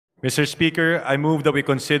Mr. Speaker, I move that we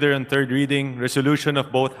consider on third reading resolution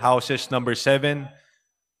of both houses number 7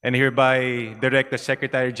 and hereby direct the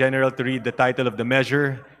Secretary General to read the title of the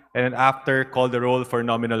measure and after call the roll for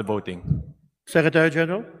nominal voting. Secretary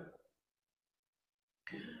General.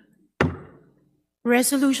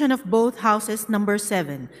 Resolution of both Houses number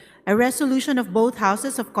 7. A resolution of both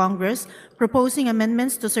Houses of Congress proposing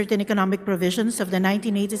amendments to certain economic provisions of the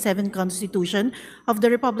 1987 Constitution of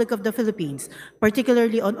the Republic of the Philippines,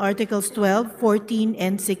 particularly on Articles 12, 14,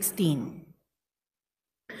 and 16.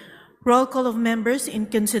 Roll call of members in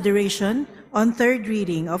consideration on third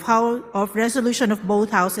reading of resolution of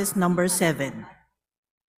both Houses number 7.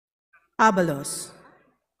 Abalos,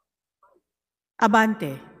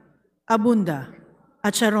 Abante, Abunda,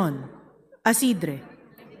 Acharon, Asidre,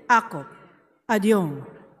 Acop, Adyong,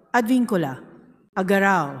 Advincula,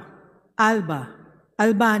 Agarao, Alba,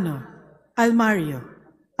 Albano, Almario,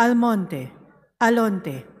 Almonte,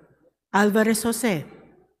 Alonte, Alvarez Jose,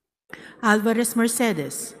 Alvarez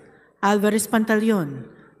Mercedes, Alvarez Pantaleon,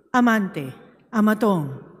 Amante,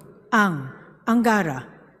 Amatong, Angara,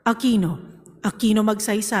 Aquino, Aquino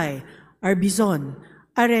Magsaysay, Arbizon,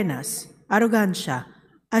 Arenas, Arrogancia,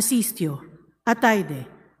 Asistio, Atayde,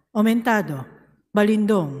 Aumentado,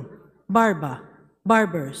 Balindong, Barba,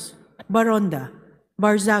 Barbers, Baronda,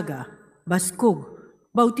 Barzaga, Baskug,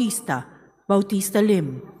 Bautista, Bautista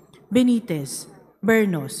Lim, Benitez,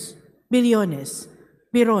 Bernos, Billones,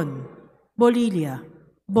 Biron, Bolilia,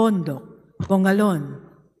 Bondok, Bongalon,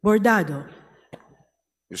 Bordado.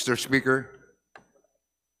 Mr. Speaker,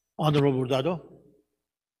 Honorable Bordado.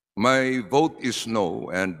 my vote is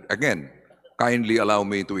no, and again, kindly allow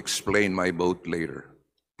me to explain my vote later.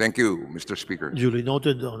 Thank you, Mr. Speaker. Duly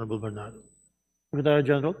noted, Honorable Bernardo. Secretary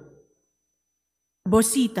General.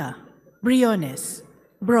 Bosita, Briones,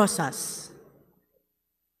 Brosas.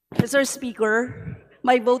 Mr. Speaker,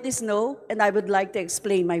 my vote is no, and I would like to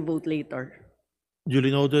explain my vote later.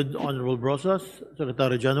 Duly noted, Honorable Brosas.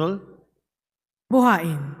 Secretary General.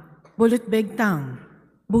 Buhain, Bulutbegtang,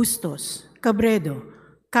 Bustos, Cabredo,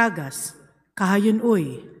 Cagas, Kahayun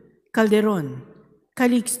Uy, Calderon,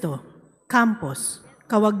 Calixto, Campos,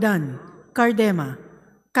 Kawagdan, Cardema,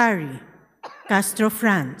 Cari, Castro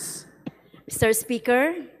France. Mr.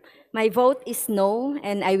 Speaker, my vote is no,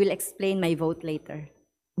 and I will explain my vote later.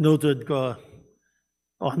 Noted,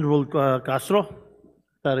 Honorable Castro.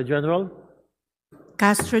 Secretary General.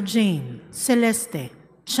 Castro Jane, Celeste,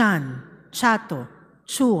 Chan, Chato,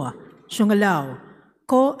 Chua, Shungalao,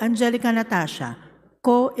 Ko Angelica Natasha,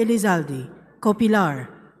 Ko Elizalde, Ko Pilar,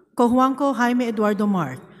 Ko Juanco Jaime Eduardo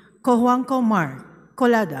Mart, Ko Juanco Mart,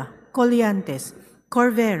 Colada, Coliantes,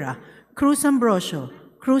 Corvera, Cruz Ambrosio,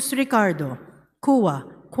 Cruz Ricardo, Cuwa,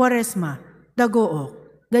 Quaresma, Dagoo,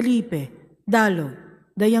 Dalipe, Dalog,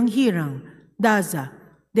 Dayanghirang, Daza,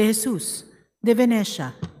 De Jesus, De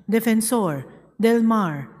Venecia, Defensor, Del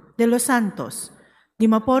Mar, De Los Santos,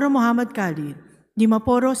 Dimaporo Muhammad Khalid,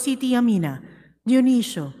 Dimaporo City Yamina,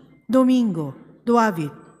 Dionisio, Domingo,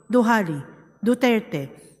 Duavit, Duhali, Duterte,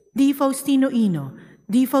 D. Faustino Ino,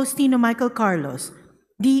 D. Faustino Michael Carlos,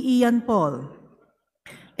 D. Ian Paul,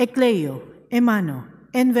 Ecleo, Emano,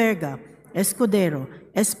 Enverga, Escudero,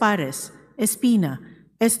 Espares, Espina,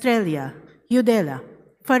 Estrella, Yudela,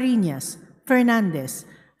 Fariñas, Fernandez,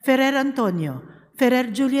 Ferrer Antonio,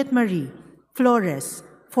 Ferrer Juliet Marie, Flores,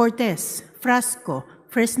 Fortes, Frasco,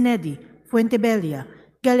 Fresnedi, Fuentebella,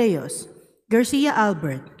 Galeos, Garcia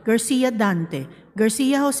Albert, Garcia Dante,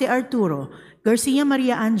 Garcia Jose Arturo, Garcia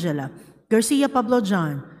Maria Angela, Garcia Pablo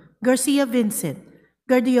John, Garcia Vincent,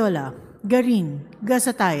 Guardiola, Garin,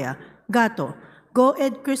 Gasataya, Gato, Go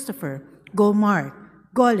Ed Christopher, Go Mark,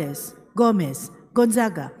 Goles, Gomez,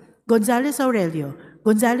 Gonzaga, Gonzales Aurelio,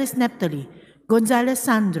 Gonzales Neptali, Gonzales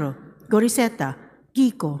Sandro, Goriseta,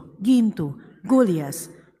 Gico, Gintu, Gulias,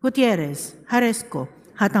 Gutierrez, Haresco,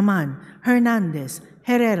 Hataman, Hernandez,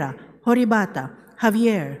 Herrera, Horibata,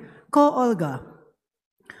 Javier, Ko Olga,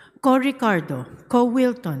 Ko Ricardo, Ko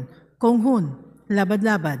Wilton, Konghun,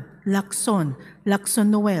 Labad-Labad, Lacson, Lacson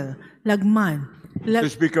Noel, Lagman. Mr.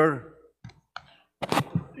 Speaker,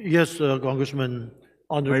 Yes, Congressman.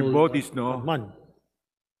 my Honorable vote is no, Lagman.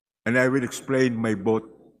 and I will explain my vote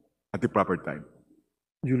at the proper time.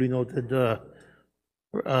 Duly noted,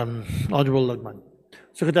 Honorable Lagman.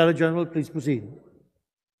 Secretary General, please proceed.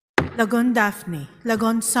 Lagon Daphne,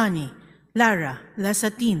 Lagon Sunny, Lara,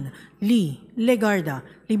 Lasatin, Lee, Legarda,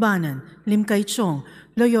 Libanan, Limcaychong,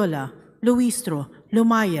 Loyola, Luistro,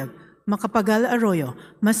 Lumayag, Macapagal Arroyo,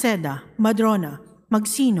 Maceda, Madrona,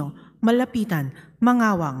 Magsino, Malapitan,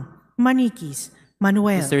 Mangawang, Manikis,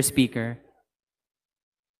 Manuel. Mr. Speaker,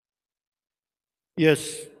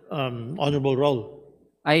 Yes, Honorable Raul.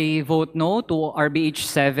 I vote no to RBH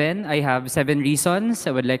 7. I have 7 reasons.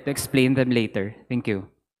 I would like to explain them later. Thank you.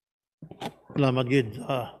 Salamat gid,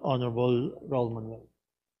 Honorable Raul Manuel.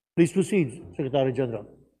 Please proceed, Secretary General.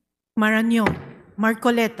 Marañón,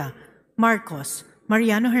 Marcoleta, Marcos,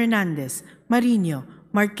 Mariano Hernandez, Marino,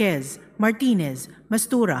 Marquez, Martinez,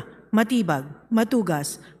 Mastura, Matibag,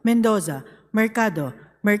 Matugas, Mendoza, Mercado,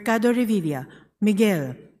 Mercado Revilla,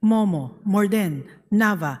 Miguel, Momo, Morden,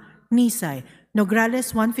 Nava, Nisay,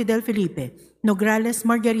 Nograles Juan Fidel Felipe, Nograles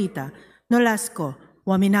Margarita, Nolasco,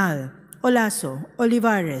 Waminal, Olaso,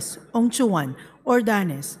 Olivares, Ongchuan,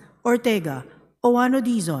 Ordanes, Ortega, Oano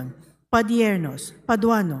Dizon, Padiernos,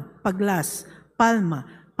 Paduano, Paglas, Palma,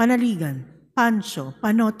 Panaligan, Pancho,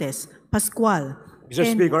 Panotes, Pascual. Mr.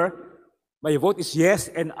 Speaker, my vote is yes,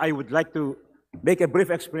 and I would like to make a brief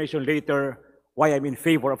explanation later why I'm in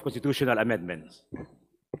favor of constitutional amendments.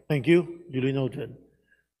 Thank you. Duly noted.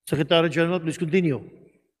 Secretary General, please continue.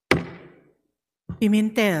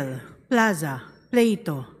 Pimentel, Plaza,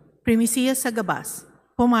 Pleito, Primicia Sagabas,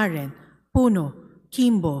 Pomaren, Puno,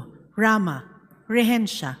 Kimbo, Rama,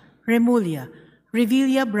 Rehencia, Remulla,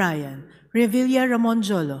 Revilla Brian, Revilla Ramon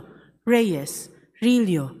Jolo, Reyes,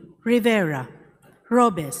 Rilio, Rivera,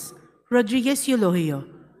 Robes, Rodriguez Eulogio,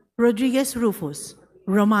 Rodriguez Rufus,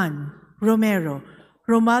 Roman, Romero,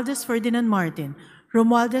 Romualdez Ferdinand Martin,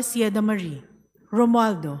 Romualdez Yeda Marie,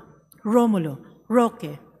 Romualdo, Romulo,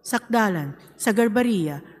 Roque, Sakdalan,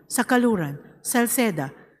 Sagarbaria, Sakaluran,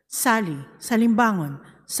 Salceda, Sali, Salimbangon,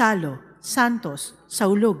 Salo, Santos,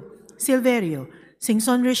 Saulug, Silverio,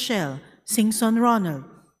 Singson Rochelle, Singson Ronald,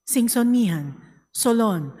 Singson Mihan,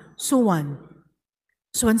 Solon, Suwan,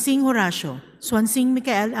 Swansing Horacio, Swansing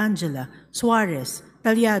Michael Angela, Suarez,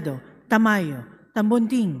 Talyado, Tamayo,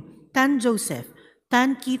 Tambunting, Tan Joseph,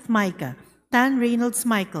 Tan Keith Micah, Tan Reynolds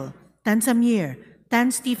Michael, Tan Samir,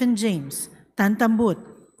 Tan Stephen James, Tan Tambut,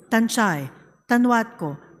 Tan Chay, Tan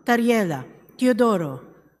Watco, Tariela, Teodoro,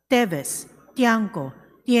 Teves, Tiangco,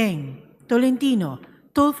 Tieng, Tolentino,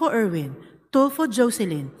 Tulfo Irwin, Tulfo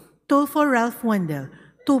Jocelyn, Tulfo Ralph Wendell,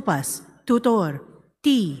 Tupas, Tutor,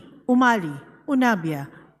 T, Umali, Unabia,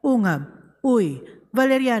 Ungab, Uy,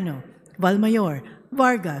 Valeriano, Valmayor,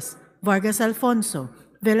 Vargas, Vargas Alfonso,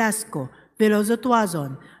 Velasco, Veloso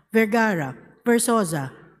Tuazon, Vergara,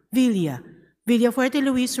 Versosa, Villa, Villafuerte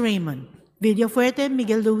Luis Raymond, Villafuerte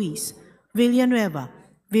Miguel Luis, Villanueva,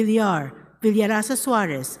 Villar, Villarasa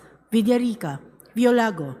Suarez, Villarica,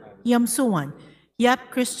 Violago, Yamsuan,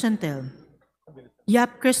 Yap Christiantel,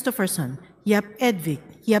 Yap Christopherson, Yap Edvic,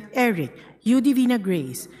 Yap Eric, U Divina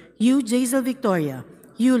Grace, U Jazel Victoria,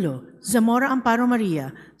 Yulo, Zamora Amparo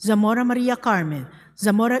Maria, Zamora Maria Carmen,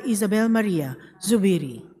 Zamora Isabel Maria,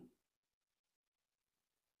 Zubiri.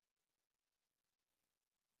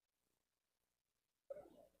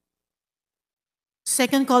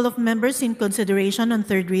 Second call of members in consideration on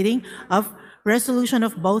third reading of resolution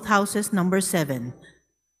of both houses number 7.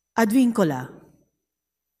 Advincola,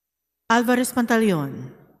 Alvarez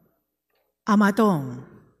Pantaleon, Amatong,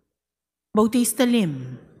 Bautista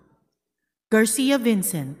Lim, Garcia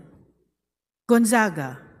Vincent,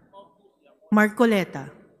 Gonzaga, Marcoleta,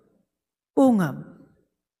 Ungab,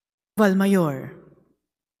 Valmayor.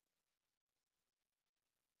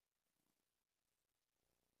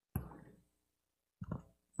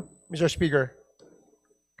 Mr. Speaker.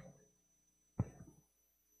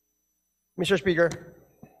 Mr. Speaker.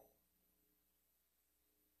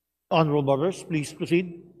 Honorable Barbers, please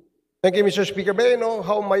proceed. Thank you, Mr. Speaker. May I know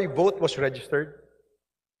how my vote was registered?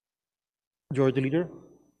 Majority Leader.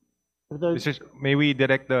 May we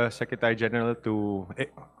direct the Secretary General to...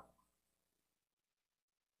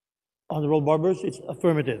 Honorable Barbers, it's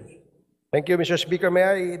affirmative. Thank you, Mr. Speaker. May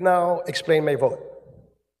I now explain my vote?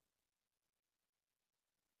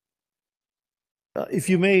 If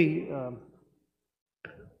you may,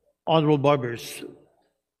 Honorable Barbers,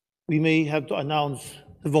 we may have to announce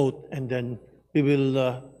the vote and then we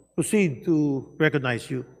will proceed to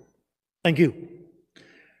recognize you. Thank you.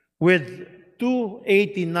 With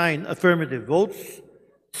 289 affirmative votes,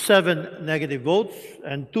 7 negative votes,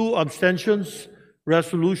 and 2 abstentions,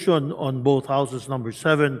 resolution on both houses number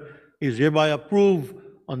 7 is hereby approved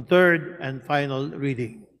on third and final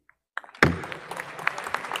reading.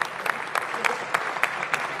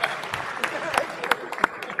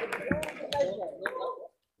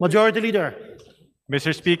 Majority Leader.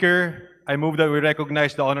 Mr. Speaker, I move that we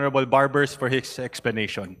recognize the Honorable Barbers for his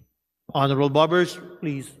explanation. Honorable Barbers,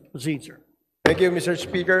 please proceed, sir. Thank you, Mr.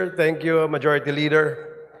 Speaker. Thank you, Majority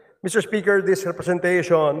Leader. Mr. Speaker, this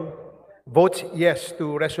representation votes yes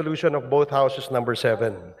to resolution of both houses number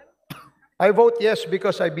 7. I vote yes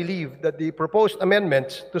because I believe that the proposed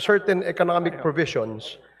amendments to certain economic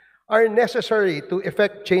provisions are necessary to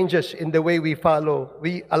effect changes in the way we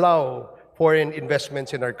allow foreign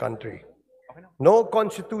investments in our country. No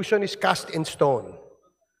constitution is cast in stone.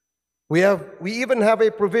 We even have a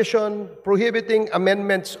provision prohibiting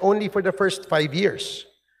amendments only for the first 5 years.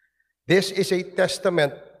 This is a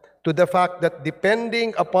testament to the fact that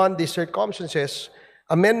depending upon the circumstances,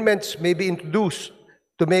 amendments may be introduced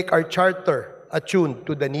to make our charter attuned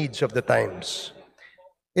to the needs of the times.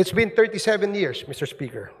 It's been 37 years, Mr.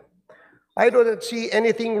 Speaker. I do not see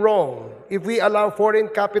anything wrong if we allow foreign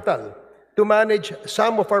capital to manage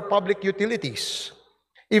some of our public utilities.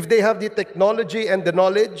 If they have the technology and the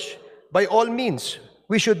knowledge, by all means,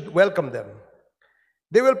 we should welcome them.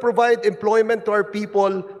 They will provide employment to our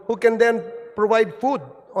people who can then provide food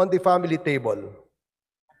on the family table.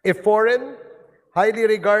 If foreign, highly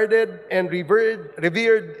regarded and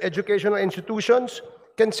revered educational institutions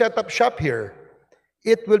can set up shop here,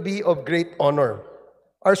 it will be of great honor.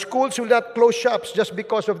 Our schools will not close shops just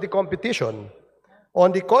because of the competition.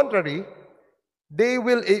 On the contrary, they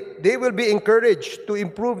will be encouraged to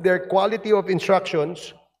improve their quality of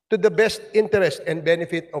instructions to the best interest and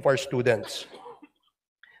benefit of our students.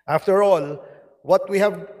 After all, what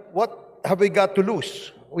have we got to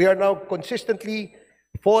lose? We are now consistently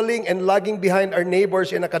falling and lagging behind our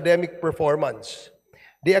neighbors in academic performance.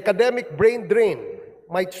 The academic brain drain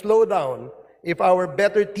might slow down if our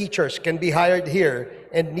better teachers can be hired here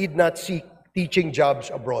and need not seek teaching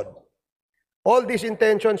jobs abroad. All these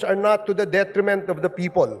intentions are not to the detriment of the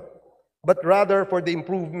people, but rather for the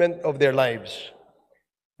improvement of their lives.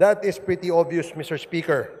 That is pretty obvious, Mr.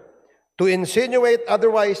 Speaker. To insinuate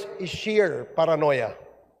otherwise is sheer paranoia.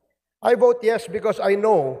 I vote yes because I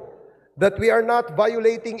know that we are not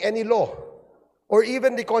violating any law or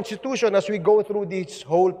even the Constitution as we go through this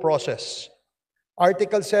whole process.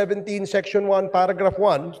 Article 17, Section 1, Paragraph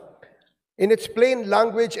 1, in its plain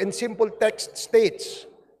language and simple text states,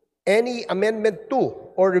 any amendment to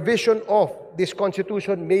or revision of this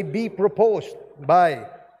Constitution may be proposed by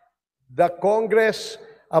the Congress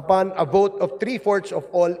upon a vote of 3/4 of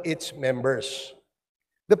all its members.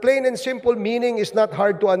 The plain and simple meaning is not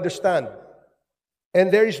hard to understand,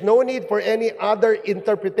 and there is no need for any other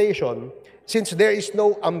interpretation since there is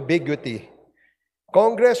no ambiguity.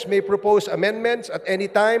 Congress may propose amendments at any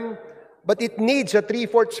time, but it needs a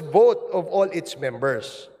 3/4 vote of all its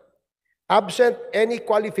members. Absent any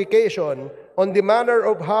qualification on the manner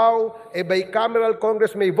of how a bicameral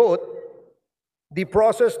Congress may vote, the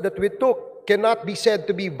process that we took cannot be said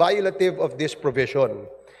to be violative of this provision.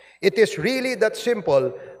 It is really that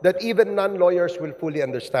simple that even non-lawyers will fully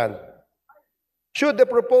understand. Should the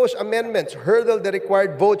proposed amendments hurdle the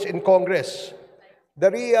required votes in Congress, the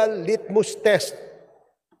real litmus test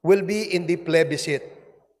will be in the plebiscite.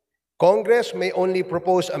 Congress may only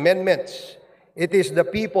propose amendments. It is the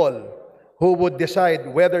people who would decide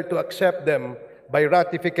whether to accept them by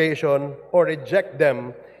ratification or reject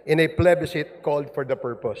them in a plebiscite called for the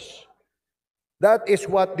purpose. That is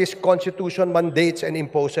what this Constitution mandates and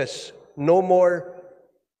imposes, no more,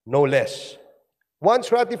 no less.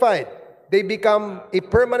 Once ratified, they become a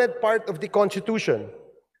permanent part of the Constitution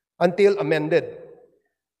until amended.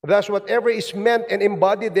 Thus, whatever is meant and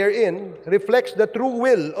embodied therein reflects the true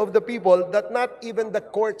will of the people that not even the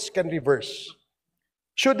courts can reverse.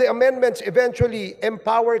 Should the amendments eventually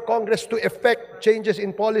empower Congress to effect changes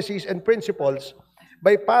in policies and principles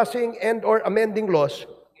by passing and/or amending laws,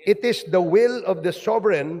 it is the will of the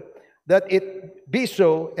sovereign that it be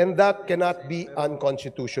so, and that cannot be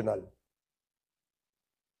unconstitutional.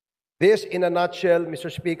 This, in a nutshell, Mr.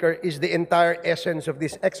 Speaker, is the entire essence of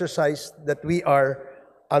this exercise that we are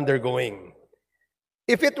undergoing.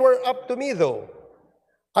 If it were up to me, though,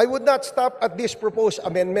 I would not stop at these proposed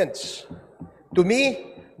amendments. To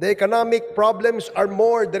me, the economic problems are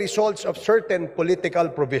more the results of certain political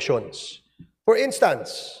provisions. For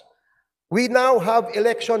instance, we now have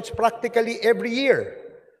elections practically every year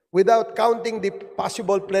without counting the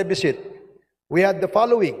possible plebiscite. We had the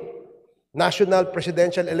following: national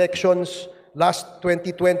presidential elections last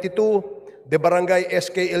 2022, the barangay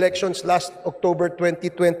SK elections last October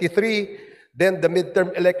 2023, then the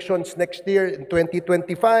midterm elections next year in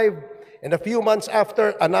 2025, and a few months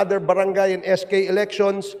after, another barangay and SK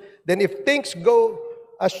elections. Then if things go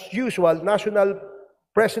as usual, national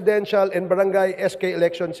presidential and barangay SK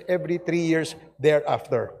elections every 3 years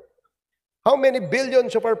thereafter. How many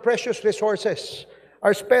billions of our precious resources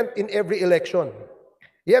are spent in every election?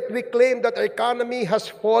 Yet we claim that our economy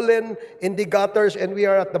has fallen in the gutters and we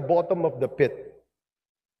are at the bottom of the pit.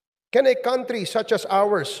 Can a country such as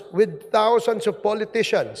ours, with thousands of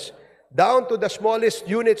politicians, down to the smallest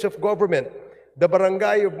units of government, the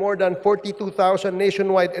barangay of more than 42,000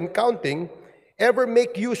 nationwide and counting, ever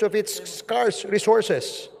make use of its scarce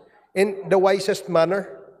resources in the wisest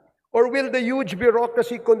manner? Or will the huge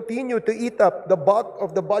bureaucracy continue to eat up the bulk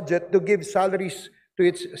of the budget to give salaries to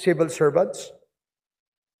its civil servants?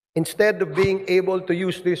 Instead of being able to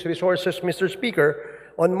use these resources, Mr. Speaker,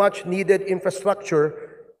 on much-needed infrastructure,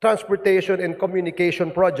 transportation, and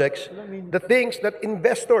communication projects, the things that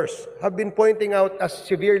investors have been pointing out as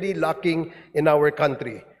severely lacking in our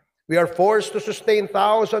country. We are forced to sustain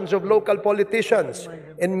thousands of local politicians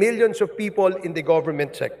and millions of people in the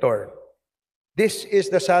government sector. This is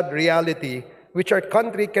the sad reality which our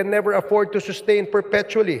country can never afford to sustain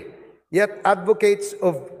perpetually. Yet advocates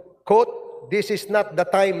of, quote, "this is not the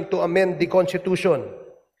time to amend the Constitution,"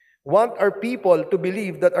 want our people to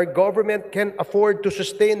believe that our government can afford to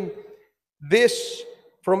sustain this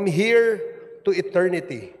from here to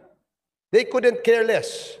eternity. They couldn't care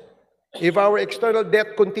less if our external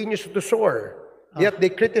debt continues to soar, yet they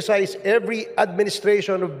criticize every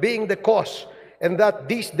administration of being the cause and that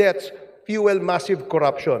these debts fuel massive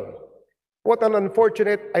corruption. What an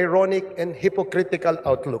unfortunate, ironic, and hypocritical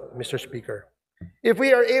outlook, Mr. Speaker. If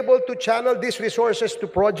we are able to channel these resources to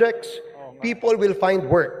projects, people will find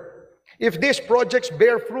work. If these projects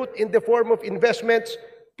bear fruit in the form of investments,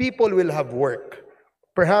 people will have work.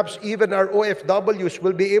 Perhaps even our OFWs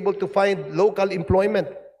will be able to find local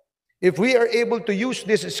employment. If we are able to use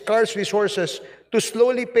these scarce resources to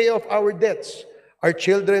slowly pay off our debts, our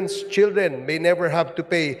children's children may never have to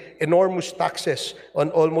pay enormous taxes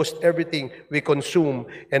on almost everything we consume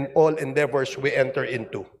and all endeavors we enter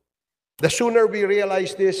into. The sooner we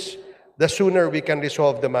realize this, the sooner we can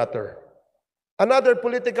resolve the matter. Another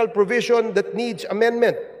political provision that needs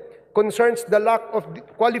amendment concerns the lack of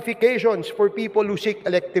qualifications for people who seek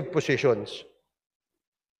elective positions.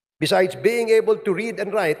 Besides being able to read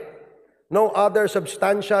and write, no other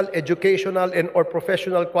substantial educational and/or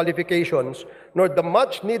professional qualifications, nor the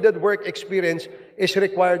much-needed work experience is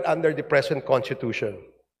required under the present Constitution.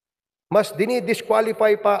 Mas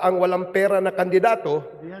dinidisqualify pa ang walang pera na kandidato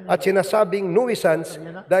at sinasabing nuisance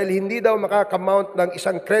dahil hindi daw makakamount ng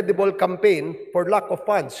isang credible campaign for lack of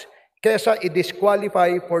funds kesa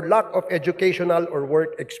i-disqualify for lack of educational or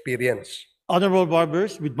work experience. Honorable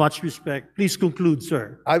Barbers, with much respect, please conclude,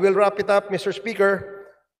 sir. I will wrap it up, Mr. Speaker.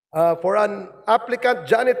 For an applicant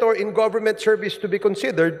janitor in government service to be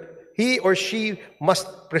considered, he or she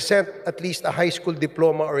must present at least a high school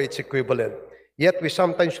diploma or its equivalent. Yet we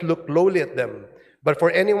sometimes look lowly at them. But for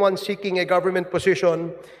anyone seeking a government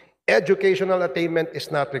position, educational attainment is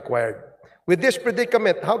not required. With this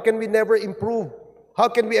predicament, how can we ever improve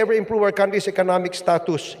our country's economic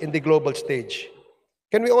status in the global stage?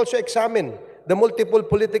 Can we also examine the multiple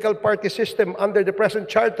political party system under the present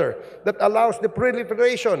charter that allows the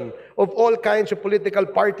proliferation of all kinds of political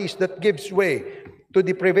parties that gives way to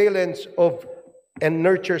the prevalence of and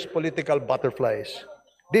nurtures political butterflies?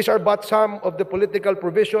 These are but some of the political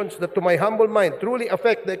provisions that, to my humble mind, truly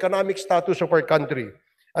affect the economic status of our country.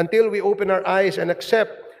 Until we open our eyes and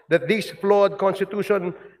accept that these flawed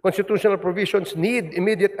constitutional provisions need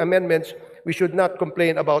immediate amendments, we should not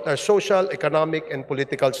complain about our social, economic, and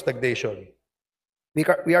political stagnation.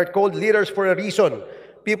 We are called leaders for a reason.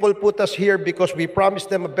 People put us here because we promised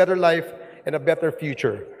them a better life and a better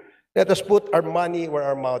future. Let us put our money where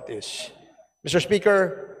our mouth is. Mr.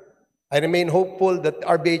 Speaker, I remain hopeful that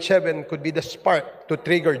RBH 7 could be the spark to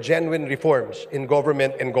trigger genuine reforms in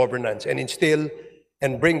government and governance and instill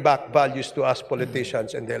and bring back values to us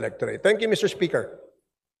politicians and the electorate. Thank you, Mr. Speaker.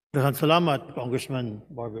 Daghang salamat, Congressman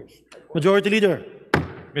Barbers. Majority Leader.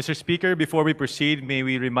 Mr. Speaker, before we proceed, may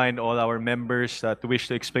we remind all our members to wish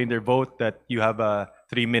to explain their vote that you have a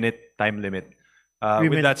 3-minute time limit.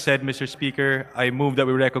 With that said, Mr. Speaker, I move that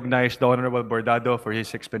we recognize the Honorable Bordado for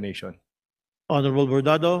his explanation. Honorable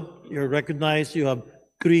Bordado, you're recognized. You have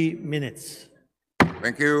 3 minutes.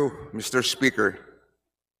 Thank you, Mr. Speaker.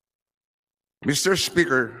 Mr.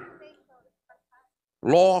 Speaker,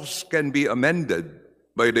 laws can be amended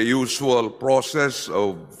by the usual process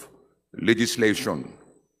of legislation.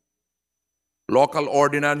 Local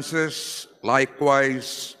ordinances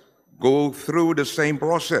likewise go through the same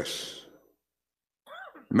process.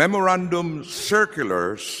 Memorandum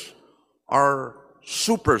circulars are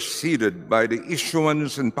superseded by the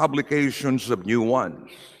issuance and publications of new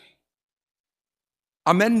ones.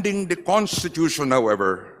 Amending the Constitution,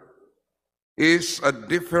 however, is a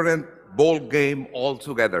different ballgame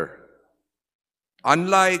altogether.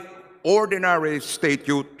 Unlike ordinary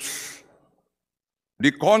statutes,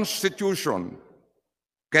 the Constitution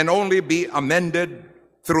can only be amended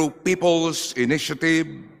through people's initiative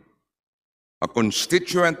a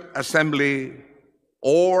constituent assembly,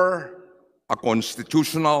 or a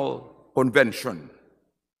constitutional convention.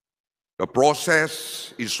 The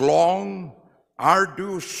process is long,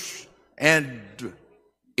 arduous, and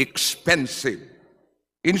expensive.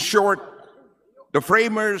 In short, the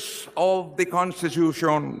framers of the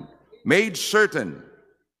Constitution made certain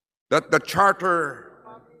that the Charter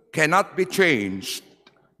cannot be changed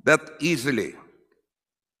that easily.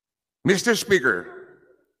 Mr. Speaker,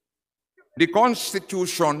 the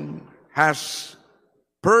Constitution has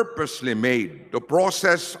purposely made the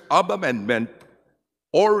process of amendment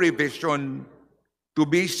or revision to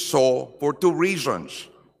be so for two reasons.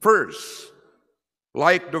 First,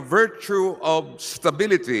 like the virtue of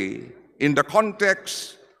stability in the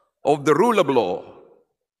context of the rule of law,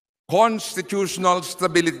 constitutional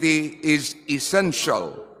stability is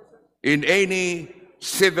essential in any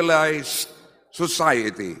civilized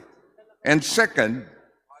society. And second,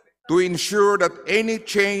 to ensure that any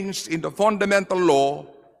change in the fundamental law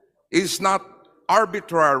is not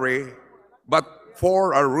arbitrary, but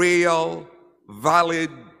for a real,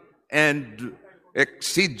 valid, and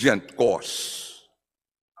exigent cause.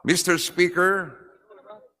 Mr. Speaker,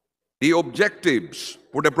 the objectives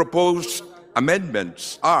for the proposed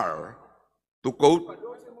amendments are to quote,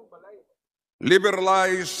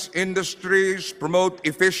 liberalize industries, promote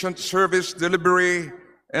efficient service delivery,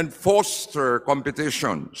 and foster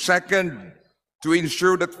competition. Second, to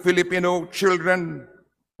ensure that Filipino children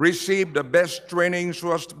receive the best training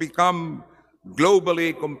so as to become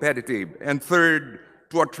globally competitive. And third,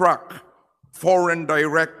 to attract foreign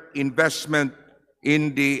direct investment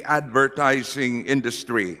in the advertising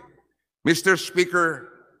industry. Mr. Speaker,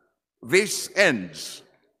 these ends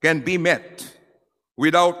can be met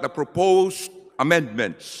without the proposed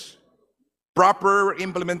amendments. Proper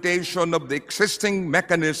implementation of the existing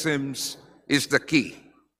mechanisms is the key.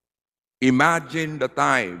 Imagine the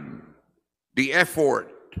time, the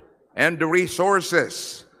effort, and the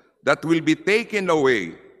resources that will be taken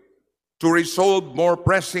away to resolve more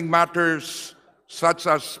pressing matters such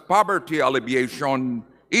as poverty alleviation,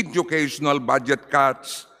 educational budget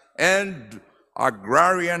cuts, and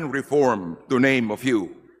agrarian reform, to name a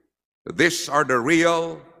few. These are the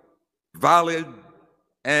real, valid,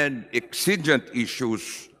 and exigent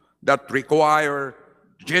issues that require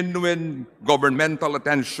genuine governmental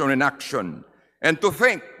attention and action. And to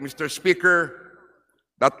think, Mr. Speaker,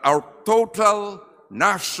 that our total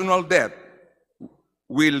national debt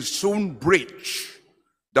will soon breach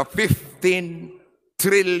the 15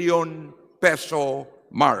 trillion peso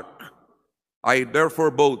mark. I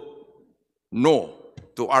therefore vote no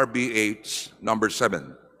to RBH number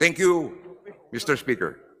 7. Thank you, Mr.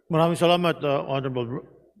 Speaker. Maraming salamat, Honorable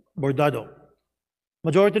Bordado.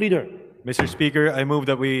 Majority Leader. Mr. Speaker, I move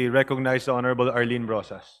that we recognize the Honorable Arlene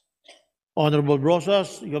Brosas. Honorable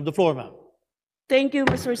Brosas, you have the floor, ma'am. Thank you,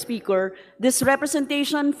 Mr. Speaker. This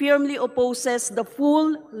representation firmly opposes the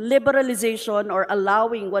full liberalization or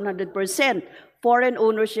allowing 100% foreign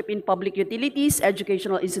ownership in public utilities,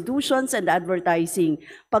 educational institutions, and advertising.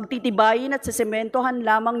 Pagtitibayin at sesementohan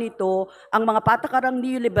lamang nito ang mga patakarang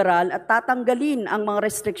neoliberal at tatanggalin ang mga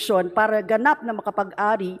restriksyon para ganap na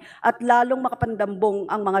makapag-ari at lalong makapandambong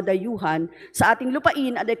ang mga dayuhan sa ating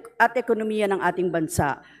lupain at ekonomiya ng ating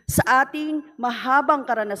bansa. Sa ating mahabang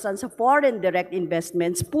karanasan sa foreign direct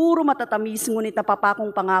investments, puro matatamis ngunit napapakong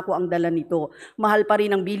pangako ang dala nito. Mahal pa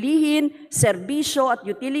rin ang bilihin, serbisyo at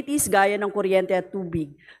utilities gaya ng kuryente at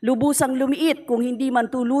tubig. Lubusang lumiit kung hindi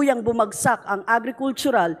man tuluyang bumagsak ang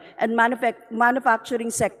agricultural and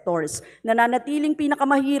manufacturing sectors. Nananatiling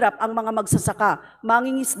pinakamahirap ang mga magsasaka,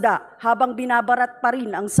 mangingisda, habang binabarat pa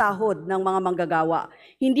rin ang sahod ng mga manggagawa.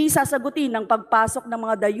 Hindi sasagutin ng pagpasok ng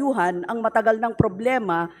mga dayuhan ang matagal ng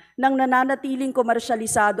problema ng nananatiling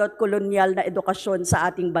komersyalisado at kolonyal na edukasyon sa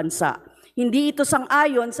ating bansa. Hindi ito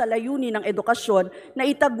sang-ayon sa layunin ng edukasyon na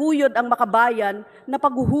itaguyod ang makabayan na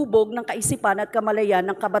paghuhubog ng kaisipan at kamalayan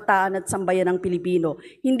ng kabataan at sambayan ng Pilipino.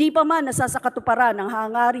 Hindi pa man nasasakatuparan ang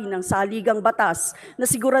hangarin ng saligang batas na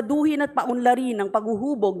siguraduhin at paunlarin ang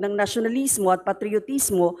paghuhubog ng nasyonalismo at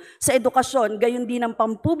patriotismo sa edukasyon, gayon din ang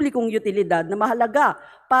pampublikong utilidad na mahalaga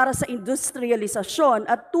para sa industrialisasyon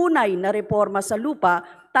at tunay na reforma sa lupa.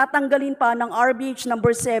 Tatanggalin pa ng RBH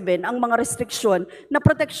number 7 ang mga restriksyon na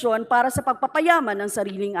proteksyon para sa pagpapayaman ng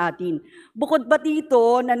sariling atin. Bukod ba dito,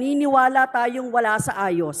 naniniwala tayong wala sa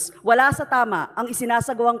ayos, wala sa tama ang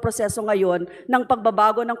isinasagawang proseso ngayon ng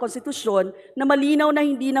pagbabago ng konstitusyon na malinaw na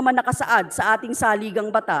hindi naman nakasaad sa ating saligang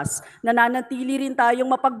batas. Nananatili rin tayong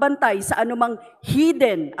mapagbantay sa anumang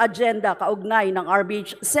hidden agenda kaugnay ng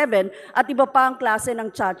RBH 7 at iba pa ang klase ng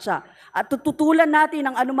tsa-tsa. At tututulan natin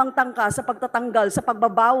ang anumang tangka sa pagtatanggal sa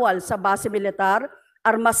pagbabago pagbabawal sa base militar,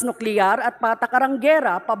 armas nuklear at patakarang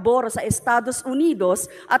gera pabor sa Estados Unidos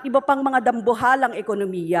at iba pang mga dambuhalang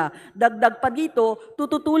ekonomiya. Dagdag pa dito,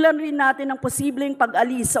 tututulan rin natin ang posibleng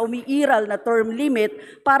pag-alis sa umiiral na term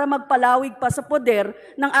limit para magpalawig pa sa poder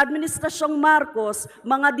ng Administrasyong Marcos,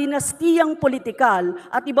 mga dinastiyang politikal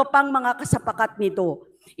at iba pang mga kasapakat nito.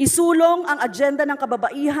 Isulong ang agenda ng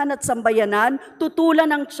kababaihan at sambayanan, tutulan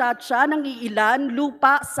ng tsa-tsa ng iilan,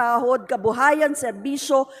 lupa, sahod, kabuhayan,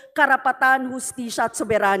 serbisyo, karapatan, hustisya at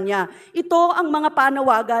soberanya. Ito ang mga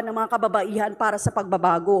panawagan ng mga kababaihan para sa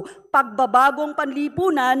pagbabago. Pagbabagong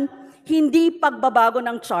panlipunan, hindi pagbabago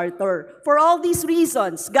ng charter. For all these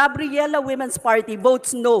reasons, Gabriela Women's Party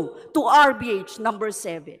votes no to RBH number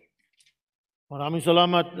 7. Maraming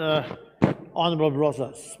salamat, Honorable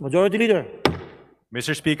Rosas. Majority Leader.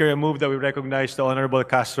 Mr. Speaker, I move that we recognize the Honorable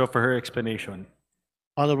Castro for her explanation.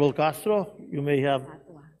 Honorable Castro, you may have,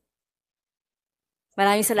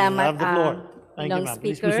 Maraming you salamat, have the floor. Thank you, Long ma'am.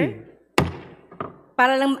 Please Speaker. proceed.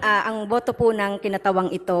 Para lang ang boto po ng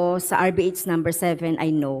kinatawang ito sa RBH number 7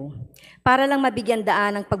 ay no. Para lang mabigyan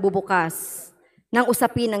daan ang pagbubukas ng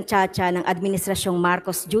usapin ng tsa-tsa ng Administrasyong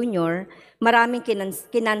Marcos Jr., maraming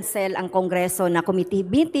kinansel ang Kongreso na committee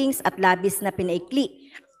meetings at labis na pinaikli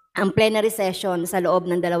ang plenary session sa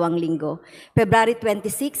loob ng 2 linggo, February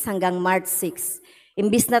 26 hanggang March 6.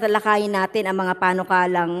 Imbis na talakayin natin ang mga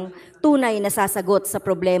panukalang tunay na sasagot sa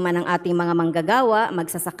problema ng ating mga manggagawa,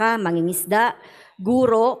 magsasaka, mangingisda,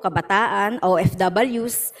 guro, kabataan,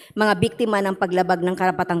 OFWs, mga biktima ng paglabag ng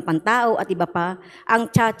karapatang pantao at iba pa,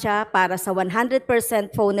 ang tsa-tsa para sa 100%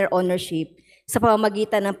 owner ownership sa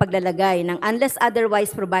pamamagitan ng paglalagay ng unless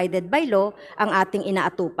otherwise provided by law ang ating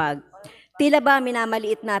inaatupag. Tila ba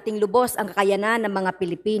minamaliit nating lubos ang kakayanan ng mga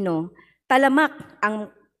Pilipino? Talamak ang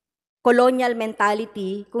colonial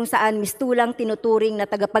mentality kung saan mistulang tinuturing na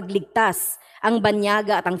tagapagligtas ang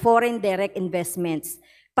banyaga at ang foreign direct investments.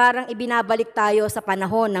 Parang ibinabalik tayo sa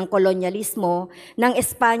panahon ng kolonyalismo ng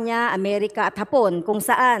Espanya, Amerika at Hapon kung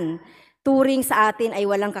saan turing sa atin ay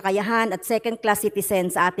walang kakayahan at second-class citizen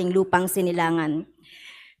sa ating lupang sinilangan.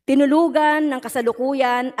 Tinulugan ng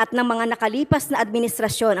kasalukuyan at ng mga nakalipas na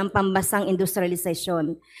administrasyon ang pambasang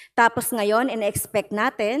industrialisasyon. Tapos ngayon, ina-expect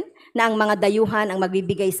natin na ang mga dayuhan ang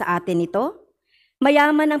magbibigay sa atin ito.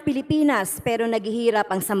 Mayaman ang Pilipinas pero naghihirap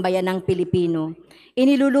ang sambayan ng Pilipino.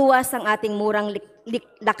 Iniluluwas ang ating murang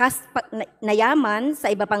lakas na yaman sa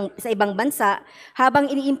ibang bansa habang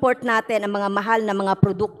ini-import natin ang mga mahal na mga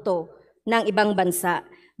produkto ng ibang bansa.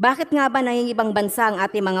 Bakit nga ba nangingibang bansa ang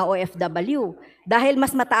ating mga OFW? Dahil mas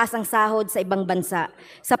mataas ang sahod sa ibang bansa.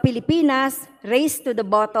 Sa Pilipinas, race to the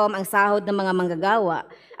bottom ang sahod ng mga manggagawa.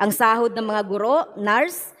 Ang sahod ng mga guro,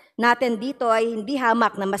 nurse, natin dito ay hindi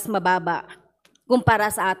hamak na mas mababa kumpara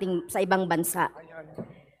sa ibang bansa.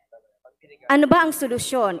 Ano ba ang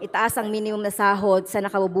solusyon? Itaas ang minimum na sahod sa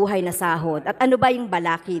nakabubuhay na sahod. At ano ba yung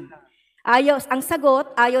balakid? Ang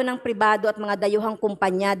sagot, ayaw ng pribado at mga dayuhang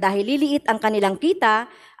kumpanya dahil liliit ang kanilang kita,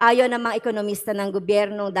 ayaw ng mga ekonomista ng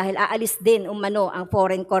gobyerno dahil aalis din umano ang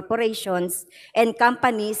foreign corporations and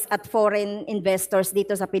companies at foreign investors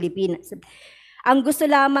dito sa Pilipinas. Ang gusto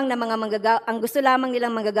lamang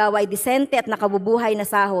nilang manggagawa ay disente at nakabubuhay na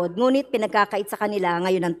sahod, ngunit pinagkakait sa kanila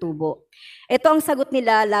ngayon ang tubo. Ito ang sagot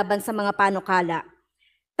nila laban sa mga panukala.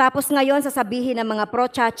 Tapos ngayon, sasabihin ng mga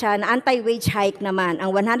pro-tsa-tsa na anti-wage hike naman, ang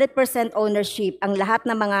 100% ownership, ang lahat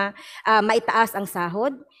ng mga maitaas ang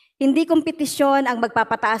sahod. Hindi kompetisyon ang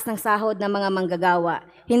magpapataas ng sahod ng mga manggagawa.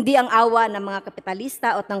 Hindi ang awa ng mga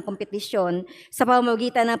kapitalista o ng kompetisyon sa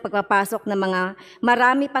pamamagitan ng pagpapasok ng mga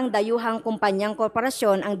marami pang dayuhang kumpanyang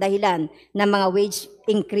korporasyon ang dahilan ng mga wage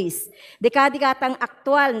increase. Dekada-dekadang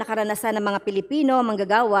aktwal na karanasan ng mga Pilipino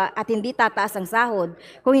manggagawa at hindi tataas ang sahod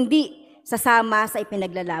kung hindi sasama sa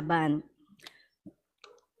ipinaglalaban.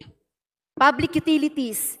 Public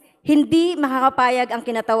utilities, hindi makakapayag ang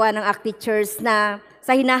kinatawan ng ACT teachers na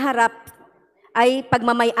sa hinaharap ay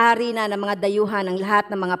pagmamay-ari na ng mga dayuhan ng lahat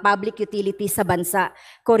ng mga public utilities sa bansa.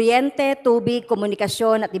 Kuryente, tubig,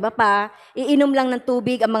 komunikasyon at iba pa, iinom lang ng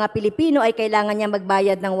tubig ang mga Pilipino ay kailangan niya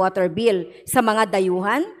magbayad ng water bill. Sa mga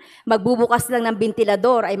dayuhan, magbubukas lang ng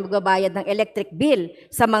bentilador ay magbabayad ng electric bill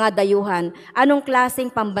sa mga dayuhan. Anong klaseng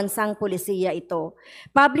pambansang polisiya ito?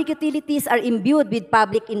 Public utilities are imbued with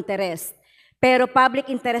public interest. Pero public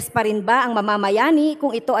interest pa rin ba ang mamamayani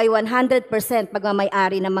kung ito ay 100%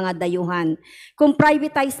 pagmamay-ari ng mga dayuhan? Kung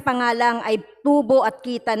privatize pa nga lang ay tubo at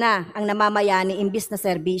kita na ang namamayani imbis na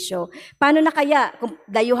serbisyo. Paano na kaya kung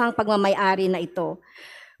dayuhang pagmamay-ari na ito?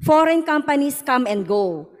 Foreign companies come and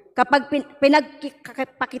go. Kapag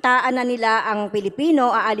pinagpakitaan na nila ang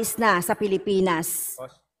Pilipino, aalis na sa Pilipinas.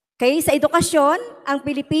 Okay, sa edukasyon, ang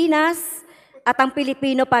Pilipinas At ang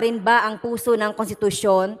Pilipino pa rin ba ang puso ng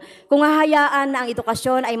konstitusyon kung hahayaan na ang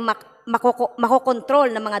edukasyon ay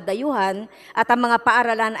makokontrol ng mga dayuhan at ang mga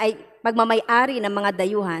paaralan ay pagmamay-ari ng mga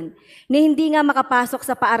dayuhan, ni hindi nga makapasok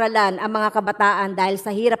sa paaralan ang mga kabataan dahil sa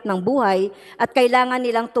hirap ng buhay at kailangan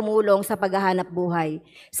nilang tumulong sa paghahanap buhay.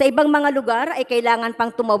 Sa ibang mga lugar ay kailangan pang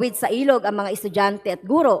tumawid sa ilog ang mga estudyante at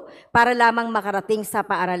guro para lamang makarating sa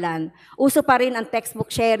paaralan. Uso pa rin ang textbook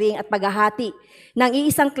sharing at paghahati ng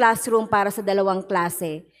iisang classroom para sa dalawang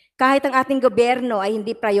klase. Kahit ang ating gobyerno ay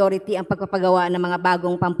hindi priority ang pagpapagawa ng mga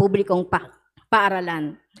bagong pampublikong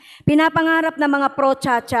paaralan. Pinapangarap ng mga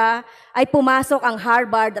pro-chacha ay pumasok ang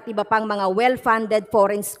Harvard at iba pang mga well-funded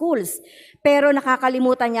foreign schools. Pero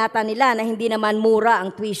nakakalimutan yata nila na hindi naman mura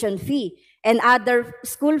ang tuition fee and other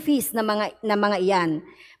school fees na mga iyan.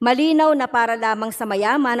 Malinaw na para lamang sa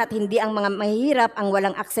mayaman at hindi ang mga mahihirap ang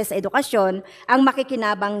walang akses sa edukasyon ang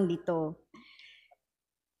makikinabang dito.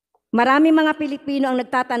 Maraming mga Pilipino ang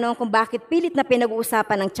nagtatanong kung bakit pilit na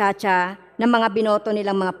pinag-uusapan ng Chacha ng mga binoto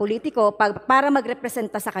nilang mga politiko para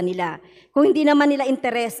magrepresenta sa kanila, kung hindi naman nila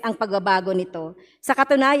interes ang pagbabago nito. Sa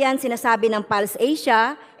katunayan, sinasabi ng Pulse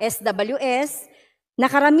Asia, SWS, na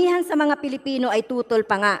karamihan sa mga Pilipino ay tutol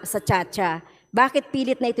pa nga sa Chacha. Bakit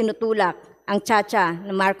pilit na itinutulak ang Chacha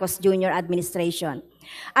ng Marcos Jr. administration?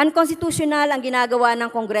 Unconstitutional ang ginagawa ng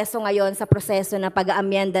Kongreso ngayon sa proseso ng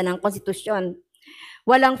pag-aamyenda ng konstitusyon.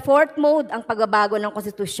 Walang fourth mode ang pagbabago ng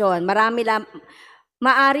konstitusyon.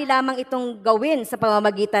 Maari lamang itong gawin sa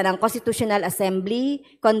pamamagitan ng Constitutional Assembly,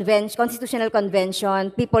 Constitutional Convention,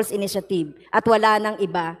 People's Initiative, at wala nang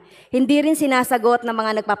iba. Hindi rin sinasagot ng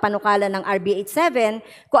mga nagpapanukala ng RBH 7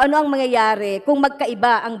 kung ano ang mangyayari kung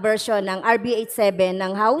magkaiba ang version ng RBH 7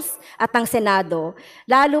 ng House at ng Senado.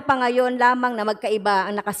 Lalo pa ngayon lamang na magkaiba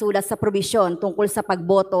ang nakasulat sa probisyon tungkol sa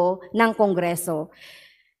pagboto ng Kongreso.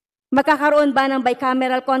 Magkakaroon ba ng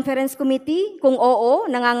bicameral conference committee? Kung oo,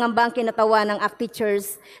 nangangamba ang kinatawa ng ACT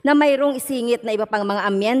teachers na mayroong isingit na iba pang mga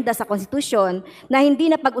amyenda sa konstitusyon na hindi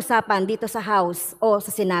na pag-usapan dito sa House o sa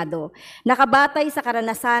Senado. Nakabatay sa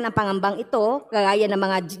karanasan ang pangambang ito, kagaya ng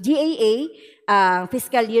mga GAA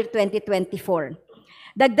fiscal year 2024.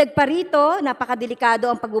 Dagdag pa rito, napakadelikado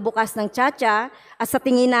ang pagbubukas ng Chacha at sa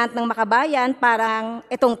tingin ng makabayan, parang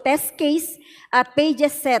itong test case at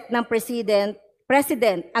pages set ng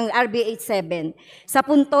President ang RBH 7 sa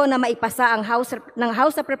punto na maipasa ang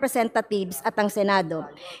House of Representatives at ang Senado.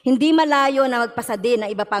 Hindi malayo na magpasa din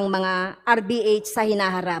ng iba pang mga RBH sa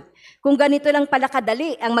hinaharap. Kung ganito lang pala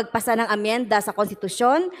kadali ang magpasa ng amyenda sa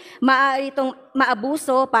konstitusyon, maaari itong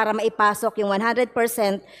maabuso para maipasok yung 100%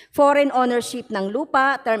 foreign ownership ng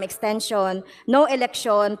lupa, term extension, no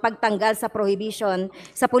election, pagtanggal sa prohibition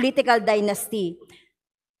sa political dynasty.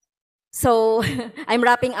 So, I'm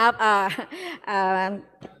wrapping up,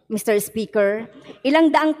 Mr. Speaker.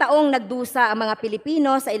 Ilang daang taong nagdusa ang mga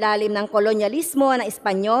Pilipino sa ilalim ng kolonyalismo ng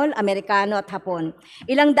Espanyol, Amerikano at Hapon.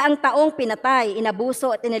 Ilang daang taong pinatay,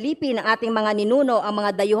 inabuso at inalipi ng ating mga ninuno ang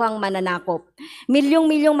mga dayuhang mananakop.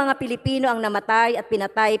 Milyong-milyong mga Pilipino ang namatay at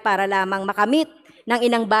pinatay para lamang makamit ng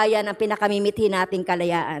inang bayan ang pinakamimithi nating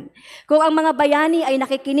kalayaan. Kung ang mga bayani ay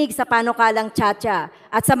nakikinig sa panukalang Chacha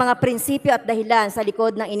at sa mga prinsipyo at dahilan sa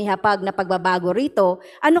likod ng inihapag na pagbabago rito,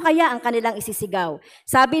 ano kaya ang kanilang isisigaw?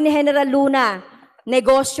 Sabi ni General Luna,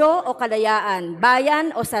 negosyo o kalayaan,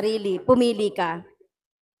 bayan o sarili, pumili ka.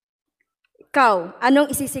 Ikaw,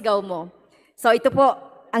 anong isisigaw mo? So ito po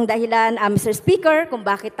ang dahilan, Mr. Speaker, kung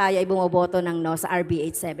bakit tayo ay bumoboto ng no sa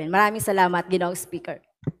RBH 7. Maraming salamat, Ginoong Speaker.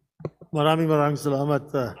 Maraming salamat,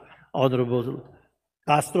 Honorable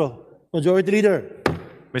Castro. Majority Leader.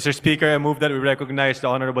 Mr. Speaker, I move that we recognize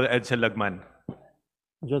the Honorable Edsel Lagman.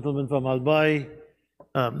 Gentleman from Albay,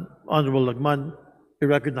 Honorable Lagman, you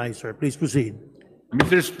recognize, sir. Please proceed.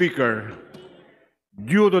 Mr. Speaker,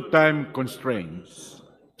 due to time constraints,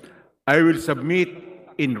 I will submit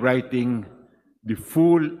in writing the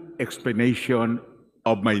full explanation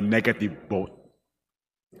of my negative vote.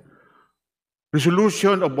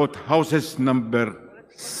 Resolution of both houses number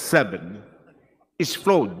 7 is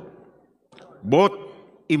flawed, both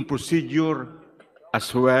in procedure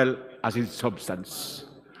as well as in substance.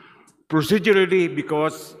 Procedurally,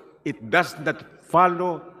 because it does not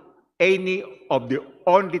follow any of the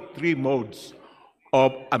only 3 modes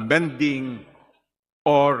of amending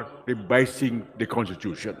or revising the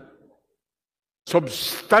Constitution.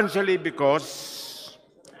 Substantially, because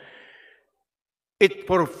it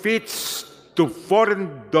forfeits to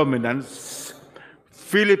foreign dominance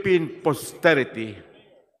Philippine posterity,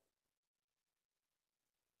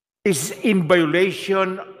 is in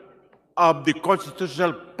violation of the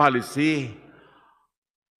constitutional policy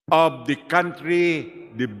of the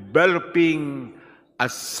country developing a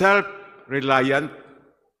self-reliant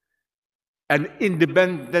and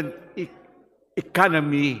independent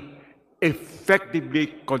economy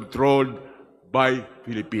effectively controlled by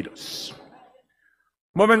Filipinos.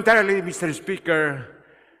 Momentarily, Mr. Speaker,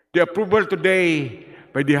 the approval today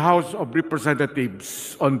by the House of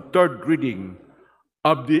Representatives on third reading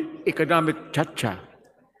of the economic chacha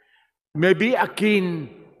may be akin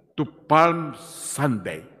to Palm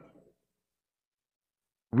Sunday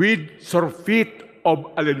with surfeit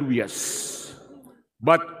of alleluias.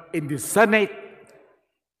 But in the Senate,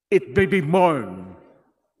 it may be mourned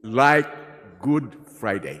like Good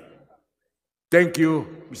Friday. Thank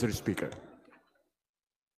you, Mr. Speaker.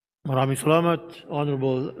 Maraming salamat,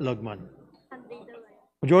 Honorable Lagman.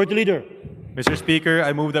 Majority Leader. Mr. Speaker,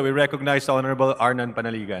 I move that we recognize the Honorable Arnan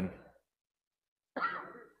Panaligan.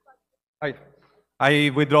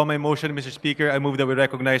 I withdraw my motion, Mr. Speaker. I move that we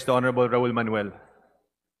recognize the Honorable Raul Manuel.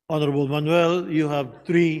 Honorable Manuel, you have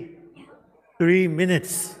three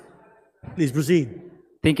minutes. Please proceed.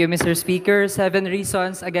 Thank you, Mr. Speaker. 7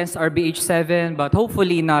 reasons against RBH 7, but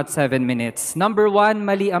hopefully not 7 minutes. Number 1,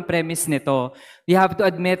 mali ang premise nito. We have to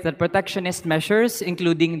admit that protectionist measures,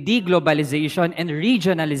 including deglobalization and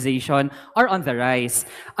regionalization, are on the rise.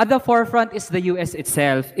 At the forefront is the US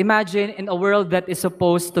itself. Imagine in a world that is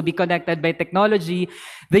supposed to be connected by technology,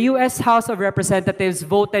 the US House of Representatives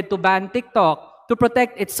voted to ban TikTok to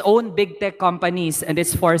protect its own big tech companies, and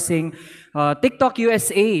is forcing TikTok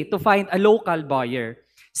USA to find a local buyer.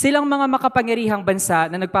 Silang mga makapangyarihang bansa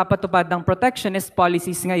na nagpapatupad ng protectionist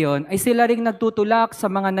policies ngayon ay sila ring nagtutulak sa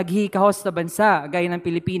mga naghihikahos na bansa gaya ng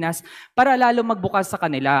Pilipinas para lalo magbukas sa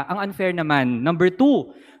kanila. Ang unfair naman. Number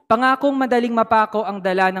 2, pangakong madaling mapako ang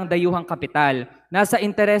dala ng dayuhang kapital. Nasa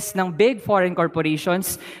interes ng big foreign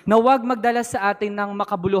corporations na huwag magdala sa atin ng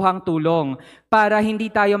makabuluhang tulong para hindi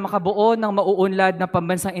tayo makabuo ng mauunlad na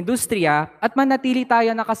pambansang industriya at manatili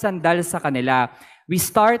tayo nakasandal sa kanila. We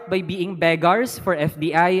start by being beggars for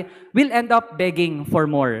FDI, we'll end up begging for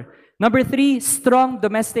more. Number 3, strong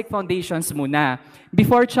domestic foundations muna.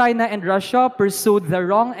 Before China and Russia pursued the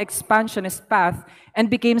wrong expansionist path and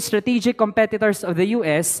became strategic competitors of the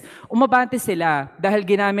US, umabante sila dahil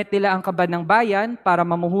ginamit nila ang kaban ng bayan para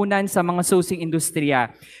mamuhunan sa mga susing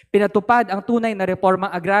industriya. Pinatupad ang tunay na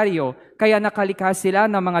reformang agraryo, kaya nakalikha sila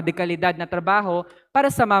ng mga dekalidad na trabaho para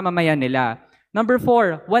sa mamamayan nila. Number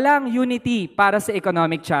 4, walang unity para sa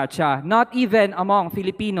economic chacha, not even among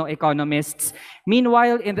Filipino economists.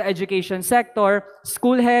 Meanwhile, in the education sector,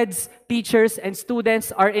 school heads, teachers, and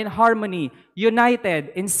students are in harmony,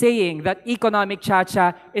 united in saying that economic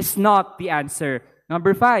chacha is not the answer.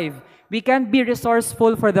 Number 5, we can be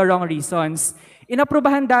resourceful for the wrong reasons.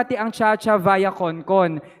 Inaprubahan dati ang Chacha via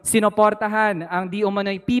Concon. Sinoportahan ang di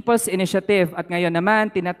umano'y People's Initiative at ngayon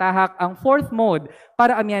naman tinatahak ang 4th mode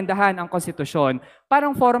para amyendahan ang konstitusyon.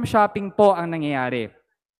 Parang forum shopping po ang nangyayari.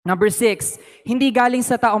 Number 6, hindi galing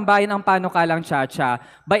sa taong bayan ang panukalang Chacha.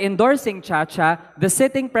 By endorsing Chacha, the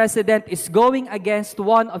sitting president is going against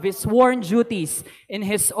one of his sworn duties in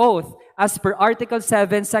his oath as per Article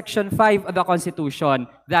 7, Section 5 of the Constitution.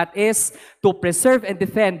 That is, to preserve and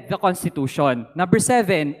defend the Constitution. Number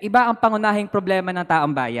 7, iba ang pangunahing problema ng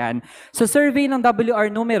taong bayan. Sa survey ng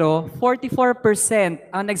WR numero,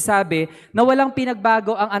 44% ang nagsabi na walang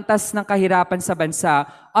pinagbago ang antas ng kahirapan sa bansa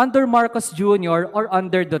under Marcos Jr. or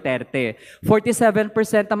under Duterte.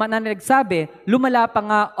 47% naman ang nagsabi, lumala pa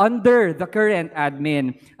nga under the current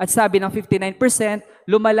admin. At sabi ng 59%,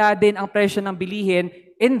 lumala din ang presyo ng bilihin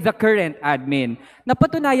in the current admin.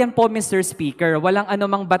 Napatunayan po, Mr. Speaker, walang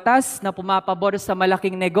anumang batas na pumapabor sa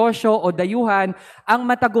malaking negosyo o dayuhan ang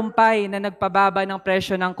matagumpay na nagpababa ng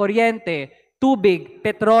presyo ng kuryente, tubig,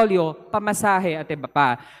 petrolyo, pamasahe at iba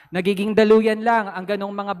pa. Nagiging daluyan lang ang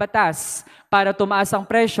ganong mga batas para tumaas ang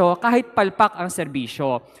presyo kahit palpak ang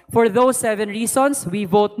serbisyo. For those 7 reasons, we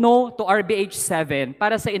vote no to RBH 7.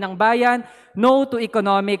 Para sa inang bayan, no to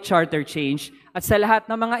economic charter change. At sa lahat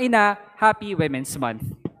ng mga ina, Happy Women's Month.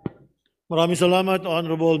 Maraming salamat,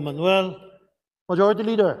 Honorable Manuel. Majority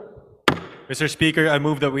Leader. Mr. Speaker, I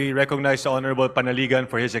move that we recognize the Honorable Panaligan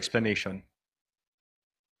for his explanation.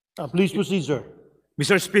 Please proceed, sir.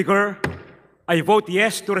 Mr. Speaker, I vote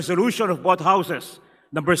yes to resolution of both houses.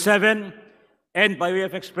 Number 7, and by way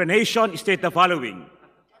of explanation, state the following.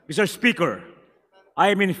 Mr. Speaker,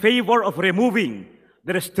 I am in favor of removing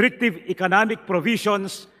the restrictive economic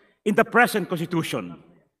provisions in the present Constitution.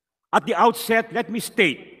 At the outset, let me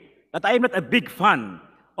state that I am not a big fan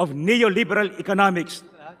of neoliberal economics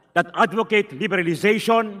that advocate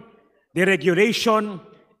liberalization, deregulation,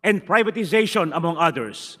 and privatization, among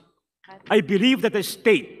others. I believe that the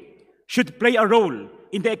state should play a role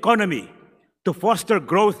in the economy to foster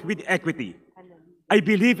growth with equity. I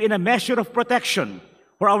believe in a measure of protection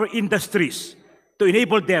for our industries to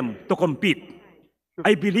enable them to compete.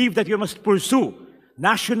 I believe that we must pursue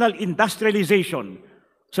national industrialization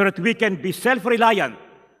so that we can be self-reliant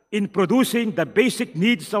in producing the basic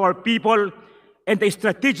needs of our people and the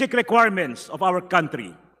strategic requirements of our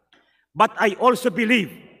country. But I also believe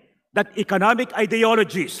that economic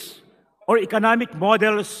ideologies or economic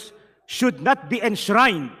models should not be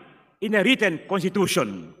enshrined in a written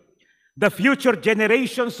constitution. The future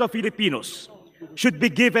generations of Filipinos should be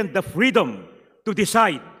given the freedom to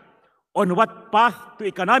decide on what path to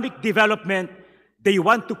economic development they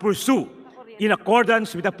want to pursue in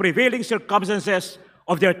accordance with the prevailing circumstances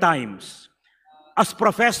of their times. As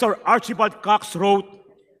Professor Archibald Cox wrote,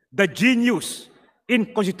 the genius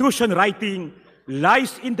in constitution writing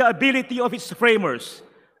lies in the ability of its framers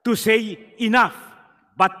to say enough,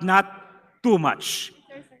 but not too much.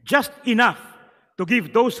 Just enough to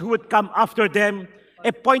give those who would come after them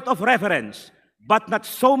a point of reference, but not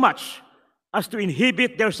so much as to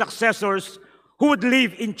inhibit their successors who would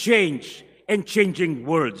live in change and changing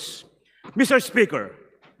worlds. Mr. Speaker,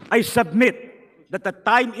 I submit that the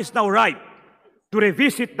time is now ripe to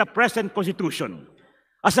revisit the present Constitution.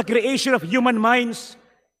 As a creation of human minds,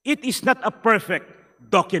 it is not a perfect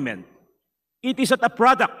document. It is not a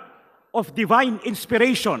product of divine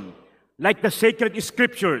inspiration like the sacred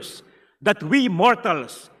scriptures that we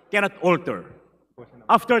mortals cannot alter.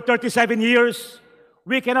 After 37 years,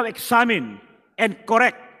 we can now examine and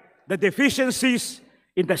correct the deficiencies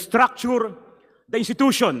in the structure, the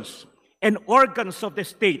institutions, and organs of the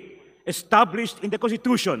state established in the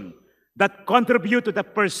Constitution that contribute to the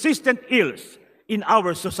persistent ills in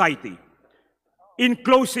our society. In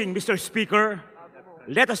closing, Mr. Speaker,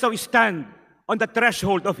 let us now stand on the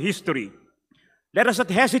threshold of history. Let us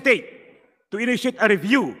not hesitate to initiate a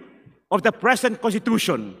review of the present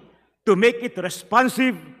Constitution to make it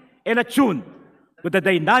responsive and attuned to the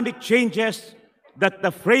dynamic changes that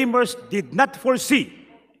the framers did not foresee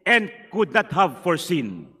and could not have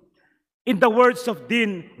foreseen. In the words of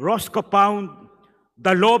Dean Roscoe Pound,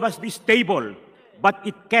 the law must be stable, but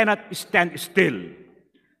it cannot stand still.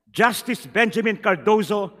 Justice Benjamin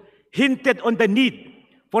Cardozo hinted on the need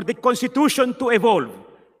for the Constitution to evolve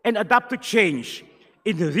and adapt to change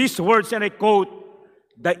in these words, and I quote,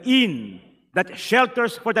 "The inn that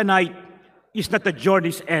shelters for the night is not the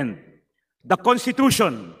journey's end. The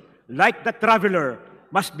Constitution, like the traveler,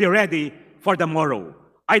 must be ready for the morrow."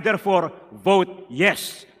 I therefore vote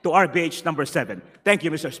yes to RBH number 7. Thank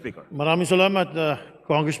you, Mr. Speaker. Maraming salamat,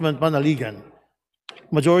 Congressman Panaligan.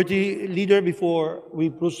 Majority Leader, before we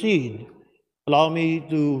proceed, allow me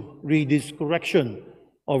to read this correction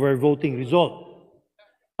of our voting result.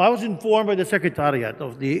 I was informed by the Secretariat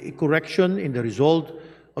of the correction in the result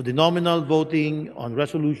of the nominal voting on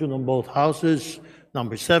resolution on both houses,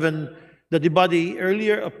 number 7, that the body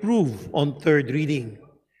earlier approved on third reading.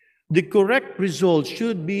 The correct result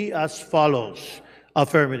should be as follows.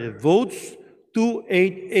 Affirmative votes,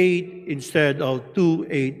 288 instead of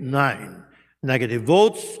 289. Negative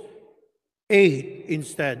votes, 8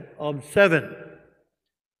 instead of 7.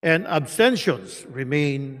 And abstentions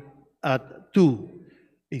remain at 2.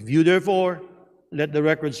 If you therefore let the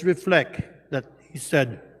records reflect that he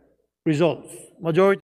said results. Majority